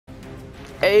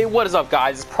Hey, what is up,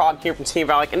 guys? It's Prog here from Team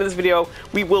Valoc. In this video,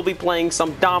 we will be playing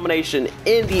some Domination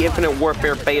in the Infinite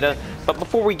Warfare beta. But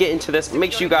before we get into this,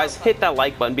 make sure you guys hit that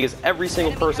like button, because every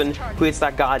single person who hits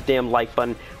that goddamn like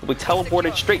button will be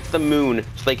teleported straight to the moon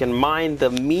so they can mine the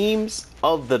memes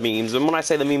of the memes. And when I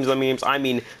say the memes of the memes, I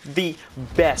mean the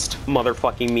best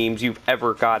motherfucking memes you've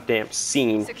ever goddamn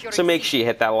seen. So make sure you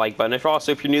hit that like button. If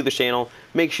you're new to the channel,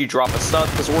 make sure you drop a sub,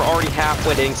 because we're already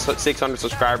halfway hitting 600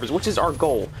 subscribers, which is our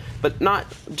goal. But not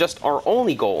just our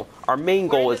only goal. Our main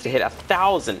goal is to hit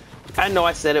 1,000. I know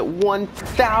I said it,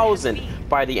 1,000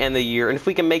 by the end of the year. And if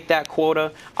we can make that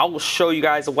quota, I will show you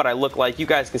guys what I look like. You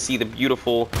guys can see the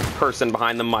beautiful person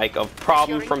behind the mic of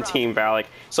Problem from Team Valoc.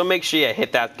 So make sure you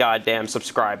hit that goddamn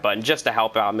subscribe button just to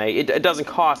help out, mate. It doesn't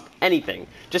cost anything.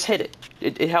 Just hit it.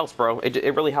 It helps, bro.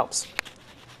 It really helps.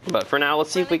 But for now,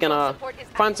 let's see if we can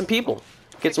find some people.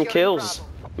 Get some kills.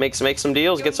 Make some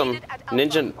deals. Get some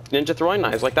ninja throwing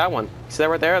knives like that one. See that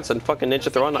right there? It's a fucking ninja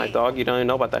throwing knife, dog. You don't even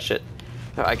know about that shit.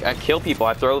 I kill people.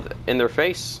 I throw in their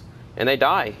face, and they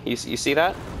die. You see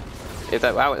that? If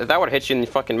that would have hit you in the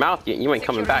fucking mouth, you ain't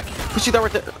coming back. You see that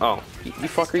right there? Oh, you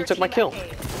fucker! You took my kill.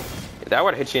 If that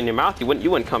would have hit you in your mouth, you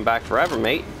wouldn't come back forever,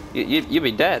 mate. You'd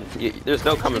be dead. There's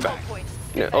no coming back.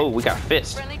 Oh, we got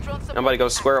fist. I'm about to go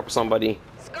square up with somebody.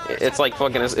 It's like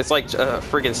fucking. It's like a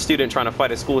freaking student trying to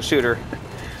fight a school shooter.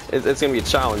 It's gonna be a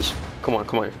challenge. Come on.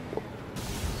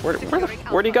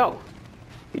 Where'd he go?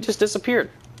 He just disappeared.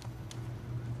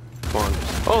 Come on.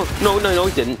 Oh, no,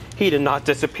 he didn't. He did not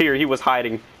disappear. He was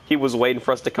hiding. He was waiting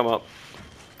for us to come up.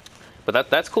 But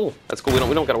that's cool. That's cool. We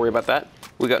don't gotta worry about that.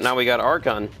 Now we got our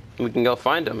gun. We can go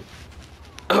find him.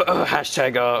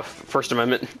 Hashtag First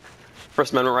Amendment.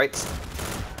 First Amendment rights.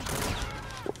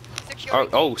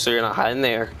 Oh, so you're not hiding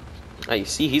there. Oh, you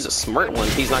see, he's a smart one.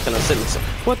 He's not gonna sit and say,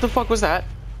 what the fuck was that?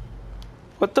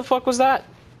 What the fuck was that?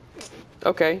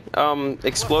 Okay,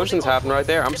 explosions happen right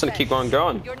there. I'm just gonna keep on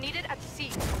going.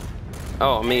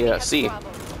 Oh, I'm at C.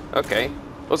 Okay,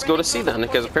 let's go to C then,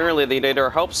 because apparently they need our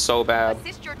help so bad.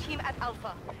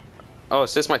 Oh,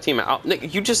 assist my team at Alpha.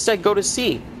 Nick, you just said go to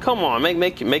C. Come on,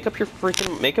 make up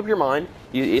your mind.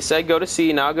 You said go to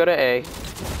C, now go to A.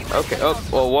 Okay. Oh,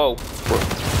 whoa.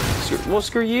 Well,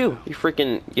 screw you.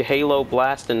 You Halo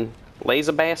blasting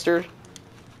laser bastard.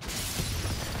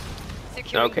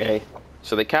 Okay,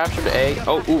 so they captured A.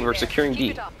 Oh, we're securing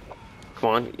B. Come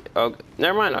on. Oh,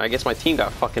 never mind. I guess my team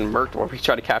got fucking murked while we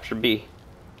tried to capture B.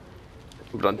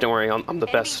 But don't worry, I'm the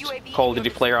best Call of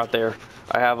Duty player out there.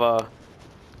 I have a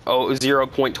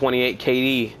 0.28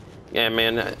 KD. Yeah,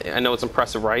 man. I know it's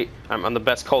impressive, right? I'm the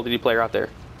best Call of Duty player out there.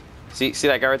 See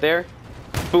that guy right there?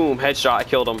 Boom, headshot. I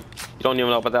killed him. You don't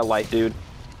even know about that light, dude.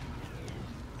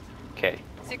 Okay.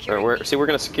 We're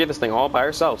gonna secure this thing all by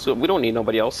ourselves. So we don't need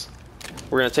nobody else.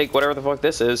 We're gonna take whatever the fuck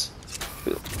this is.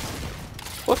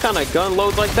 What kind of gun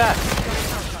loads like that?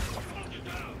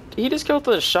 Did he just kill with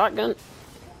a shotgun?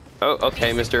 Oh,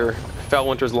 okay, Mr.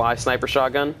 Fellwinter's live sniper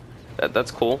shotgun.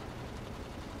 That's cool.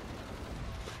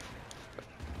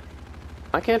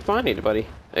 I can't find anybody.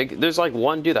 There's like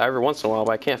one dude that every once in a while,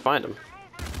 but I can't find him.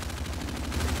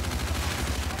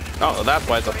 Oh, that's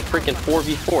why it's a freaking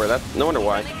 4v4. That's no wonder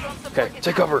why. Okay,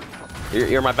 take cover.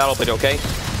 You're my battle buddy, okay?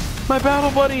 My battle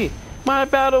buddy! My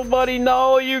battle buddy!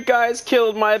 No, you guys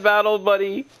killed my battle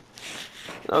buddy!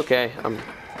 Okay, I'm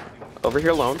over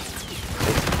here alone.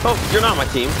 Oh, you're not on my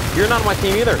team. You're not on my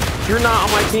team either. You're not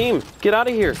on my team. Get out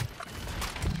of here.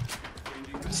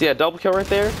 See that double kill right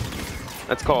there?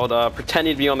 That's called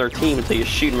pretending to be on their team until you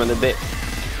shoot them in the dick.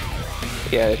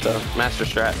 Yeah, it's a master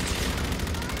strat.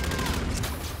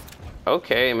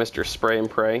 Okay, Mr. Spray and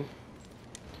Pray.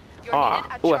 Oh,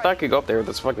 I thought I could go up there with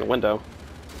this fucking window.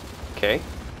 Okay.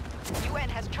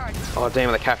 Oh, damn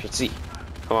it, I captured C.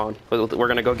 Come on, we're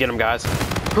gonna go get him, guys.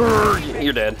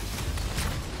 You're dead.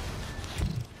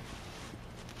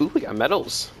 Ooh, we got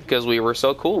medals. Because we were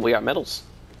so cool, we got medals.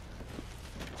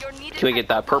 Can we get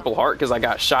that purple heart because I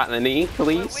got shot in the knee,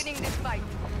 please?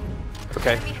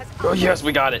 Okay. Oh, yes,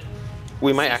 we got it.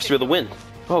 We might actually be able to win.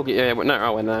 Oh, yeah,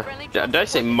 no, did I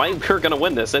say might? We're gonna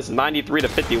win this. It's 93 to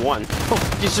 51.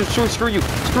 Oh, screw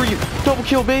you. Double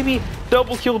kill, baby.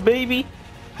 Double kill, baby.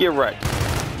 Get right.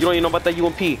 You don't even know about that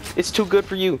UMP. It's too good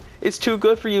for you. It's too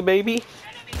good for you, baby.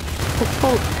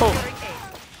 Oh.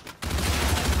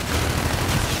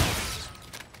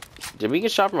 Did we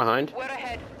get shot from behind?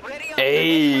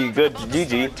 Hey, good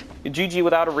GG. GG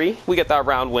without a re. We get that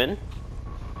round win.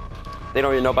 They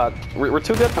don't even know about. We're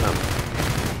too good for them.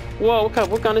 Whoa,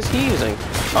 what gun is he using?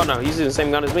 Oh no, he's using the same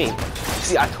gun as me.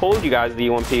 See, I told you guys the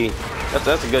UMP.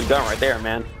 That's a good gun right there,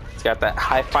 man. It's got that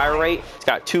high fire rate. It's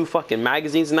got 2 fucking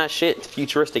magazines in that shit. It's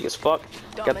futuristic as fuck.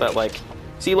 Got that like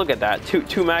See, look at that.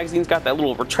 Two magazines, got that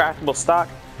little retractable stock.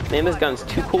 Man, this gun's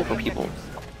too cool for people.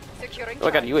 Oh,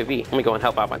 I got a UAV. Let me go and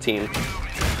help out my team.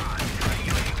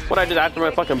 What I did after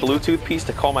my fucking Bluetooth piece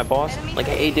to call my boss? Like,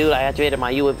 hey, dude, I activated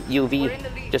my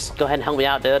UAV. Just go ahead and help me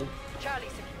out, dude.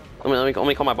 Let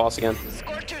me call my boss again.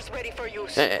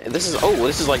 This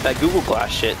is like that Google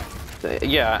Glass shit.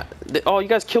 Yeah. Oh, you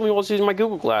guys killed me while I was using my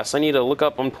Google Glass. I need to look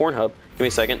up on Pornhub. Give me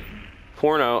a second.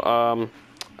 Porno.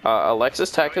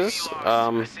 Alexis Texas.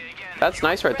 That's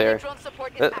nice right there.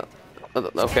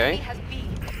 Okay.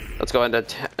 Let's go ahead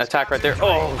and attack right there.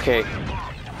 Oh, okay.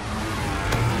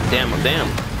 Damn.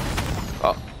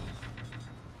 Oh.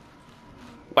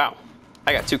 Wow.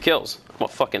 I got 2 kills. I'm a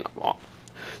fucking... Oh.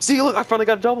 See, look, I finally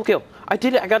got a double kill. I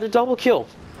did it. I got a double kill.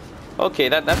 Okay,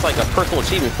 that's like a personal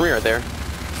achievement for me right there.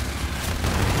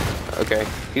 Okay,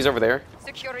 he's over there.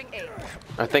 Securing A.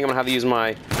 I think I'm gonna have to use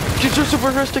my future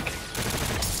futuristic.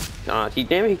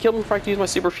 Damn it, he killed me before I could use my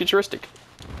super futuristic.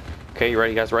 Okay, you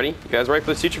ready? You guys ready? You guys ready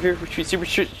for the super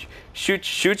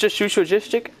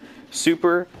futuristic?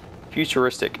 Super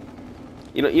futuristic.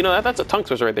 You know that's a tongue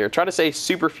twister right there. Try to say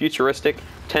super futuristic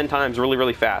 10 times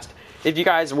really fast. If you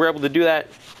guys were able to do that,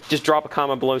 just drop a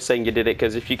comment below saying you did it,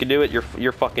 because if you can do it, you're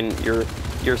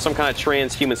some kind of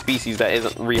transhuman species that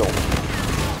isn't real.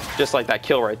 Just like that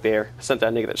kill right there. I sent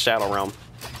that nigga to the Shadow Realm.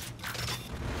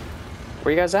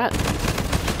 Where you guys at?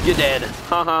 You're dead.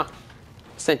 Haha.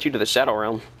 Sent you to the Shadow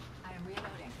Realm.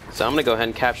 So I'm gonna go ahead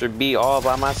and capture B all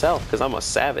by myself, because I'm a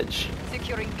savage.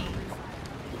 Securing B.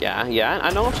 Yeah,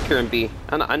 I know I'm securing B.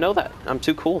 I know that. I'm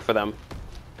too cool for them.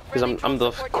 Because I'm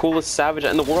the coolest savage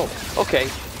in the world. Okay.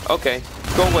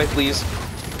 Go away, please.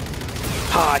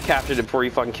 Ha, I captured it before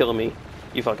you fucking killing me.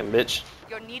 You fucking bitch.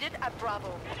 You're needed at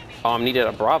Bravo. Oh, I'm needed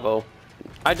at Bravo.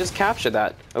 I just captured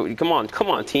that. Oh, come on,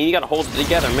 team. You gotta hold it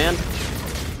together, man.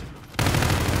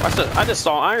 I just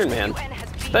saw Iron Man.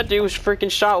 That dude was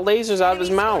freaking shot lasers out of his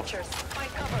mouth.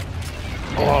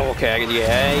 Oh, okay.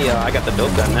 Yeah, I got the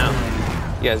dope gun now.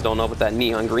 You guys don't know about that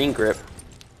neon green grip.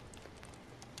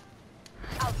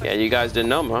 Yeah, you guys didn't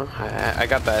know, huh? I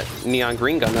got that neon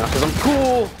green gun now because I'm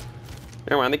cool.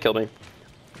 Never mind, they killed me.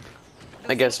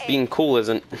 I guess being cool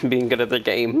isn't being good at the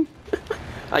game.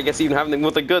 I guess even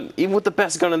with the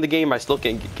best gun in the game, I still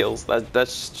can't get kills. That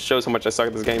shows how much I suck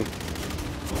at this game.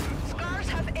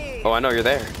 Oh, I know you're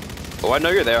there. Oh, I know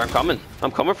you're there. I'm coming. I'm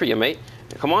coming for you, mate.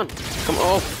 Come on. Come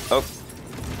on. Oh.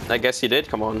 I guess you did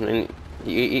come on, and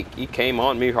he came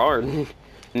on me hard.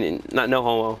 No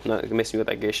homo. Not missing with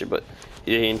that gay shit, but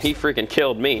he freaking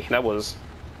killed me. That was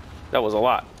a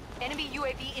lot. Enemy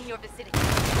UAV in your vicinity.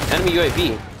 Enemy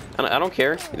UAV. I don't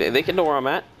care. They can know where I'm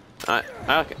at.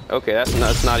 Okay,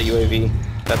 that's not a UAV.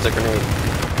 That's a grenade.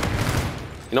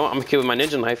 You know what? I'm gonna kill with my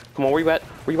ninja knife. Come on, where you at?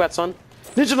 Where you at, son?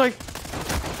 Ninja knife.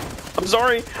 I'm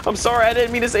sorry. I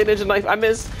didn't mean to say ninja knife. I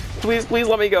missed. Please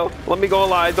let me go. Let me go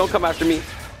alive. Don't come after me.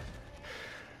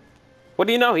 What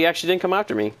do you know? He actually didn't come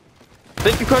after me.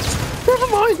 Thank you, coach.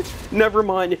 Never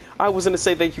mind. I was gonna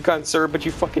say thank you, kind sir, but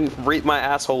you fucking raped my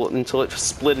asshole until it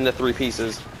split into 3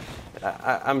 pieces.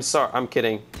 I'm sorry. I'm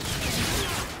kidding.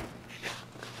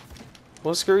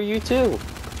 Well, screw you too.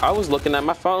 I was looking at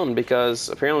my phone because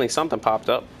apparently something popped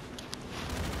up.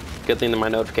 Good thing that my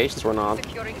notifications weren't on.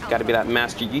 Gotta be that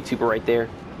master YouTuber right there.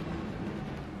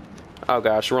 Oh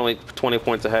gosh, we're only 20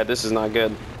 points ahead. This is not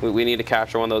good. We need to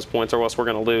capture one of those points or else we're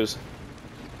gonna lose.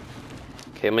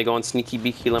 Okay, let me go on sneaky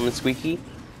beaky lemon squeaky.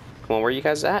 Come on, where you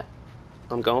guys at?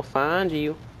 I'm gonna find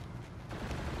you.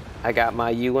 I got my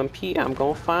UMP. I'm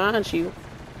gonna find you.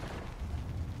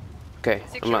 Okay,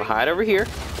 I'm gonna hide over here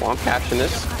while I'm capturing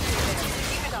this.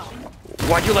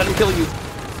 Why'd you let him kill you?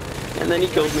 And then he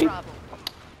killed me.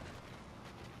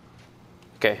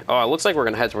 Okay, oh, it looks like we're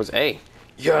gonna head towards A.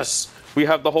 Yes, we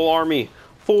have the whole army.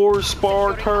 For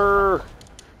Sparta!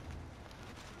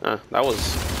 That was...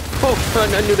 Oh, I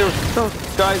knew there was... Oh,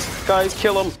 guys,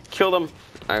 kill them.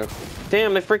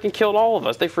 Damn, they freaking killed all of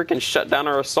us. They freaking shut down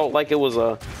our assault like it was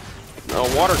a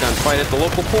water gun fight at the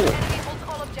local pool.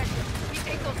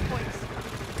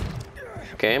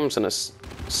 Okay, I'm just gonna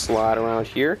slide around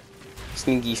here.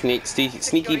 Sneaky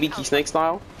beaky snake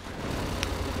style.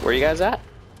 Where you guys at?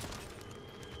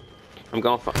 I'm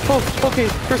going for... Oh, okay,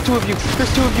 there's 2 of you.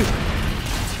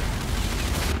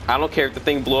 I don't care if the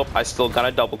thing blew up, I still got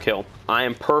a double kill. I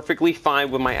am perfectly fine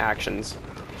with my actions.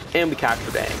 And we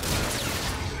captured A.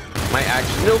 My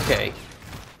actions, okay.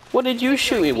 What did you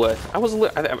shoot me with?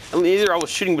 Either I was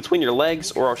shooting between your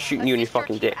legs or I was shooting you in your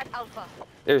fucking dick.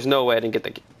 There's no way I didn't get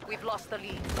the... We've lost the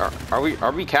lead.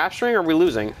 Are we capturing or are we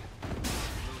losing?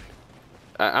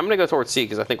 I'm gonna go towards C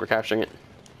because I think we're capturing it.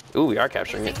 Ooh, we are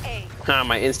capturing it.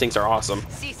 My instincts are awesome.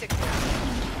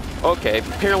 Okay,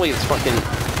 apparently it's fucking...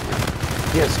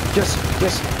 Yes, yes,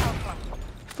 yes.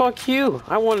 Fuck you.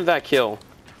 I wanted that kill.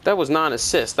 That was not an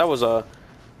assist. That was a...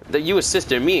 That you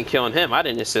assisted me in killing him. I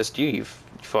didn't assist you, you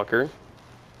fucker.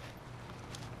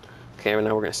 Okay,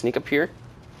 now we're gonna sneak up here.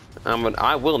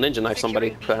 I will ninja knife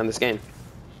somebody behind this game.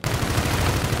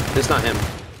 This is not him.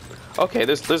 Okay,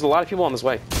 there's a lot of people on this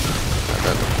way.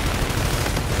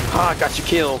 Ah, got you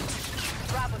killed.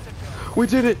 We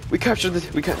did it. We captured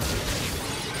the. We got.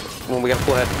 Come on, we gotta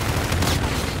pull ahead.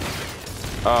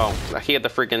 Oh, he had the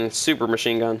freaking super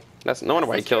machine gun. That's no wonder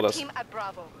why he killed us.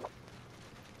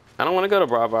 I don't want to go to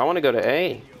Bravo. I want to go to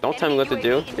A. Don't tell me what to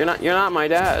do. You're not my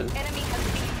dad.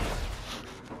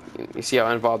 You see how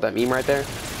involved that meme right there?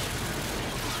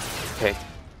 Okay.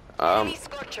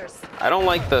 I don't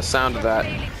like the sound of that.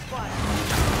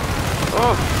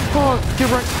 Oh,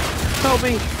 get right. Help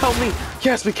me, help me.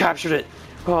 Yes, we captured it.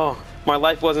 Oh, my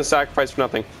life wasn't sacrificed for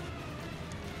nothing.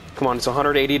 Come on, it's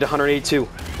 180 to 182.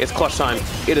 It's clutch time.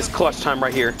 It is clutch time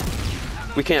right here.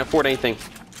 We can't afford anything.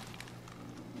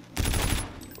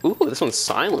 Ooh, this one's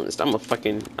silenced. I'm a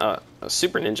fucking a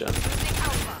super ninja.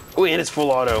 Ooh, and it's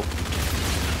full auto.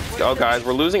 Oh, guys,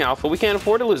 we're losing Alpha. We can't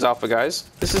afford to lose Alpha, guys.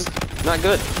 This is not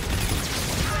good.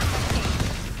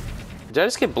 Did I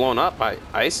just get blown up by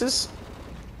ISIS?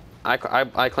 I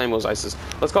claim it was ISIS.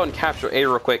 Let's go ahead and capture A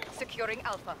real quick. Securing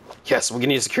Alpha. Yes, we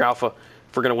need to secure Alpha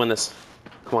if we're gonna win this.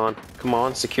 Come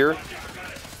on, secure.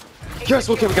 Yes,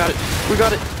 okay, we got it. We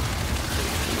got it.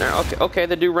 Now, okay,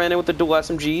 the dude ran in with the dual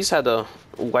SMGs, had to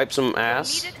wipe some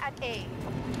ass.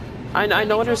 I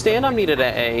know, understand I'm needed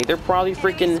at A. They're probably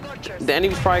freaking, the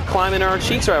enemy's probably climbing our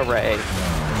cheeks right over at A.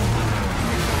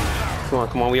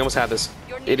 Come on, we almost had this.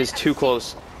 It is too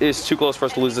close. It is too close for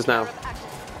us to lose this now.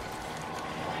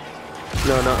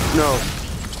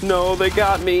 No, they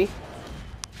got me.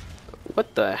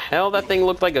 What the hell? That thing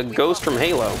looked like a ghost from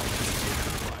Halo.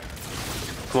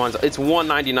 Come on, it's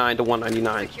 199 to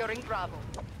 199.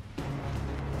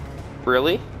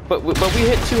 Really? But we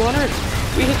hit 200.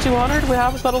 We hit 200.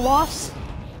 How was that a loss?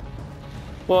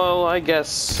 Well, I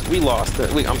guess we lost it.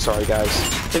 I'm sorry, guys.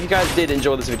 If you guys did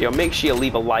enjoy this video, make sure you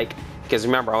leave a like. Because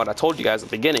remember what I told you guys at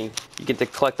the beginning. You get to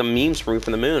collect the memes from Roof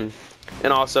in the Moon.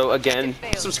 And also, again,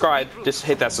 subscribe. Just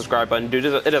hit that subscribe button, dude.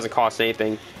 It doesn't cost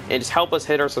anything. And just help us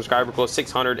hit our subscriber goal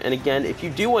 600. And again, if you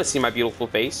do want to see my beautiful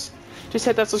face, just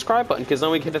hit that subscribe button, because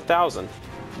then we hit 1,000.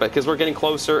 Because we're getting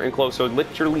closer and closer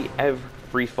literally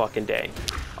every fucking day.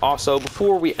 Also,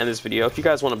 before we end this video, if you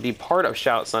guys want to be part of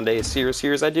Shout Out Sunday, a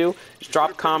series I do, just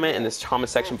drop a comment in this comment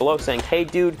section below saying, hey,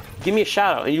 dude, give me a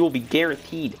shout out, and you will be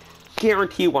guaranteed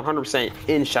 100%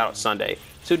 in Shout Out Sunday.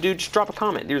 So, dude, just drop a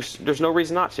comment. There's no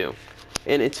reason not to.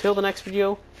 And until the next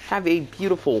video, have a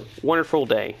beautiful, wonderful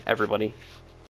day, everybody.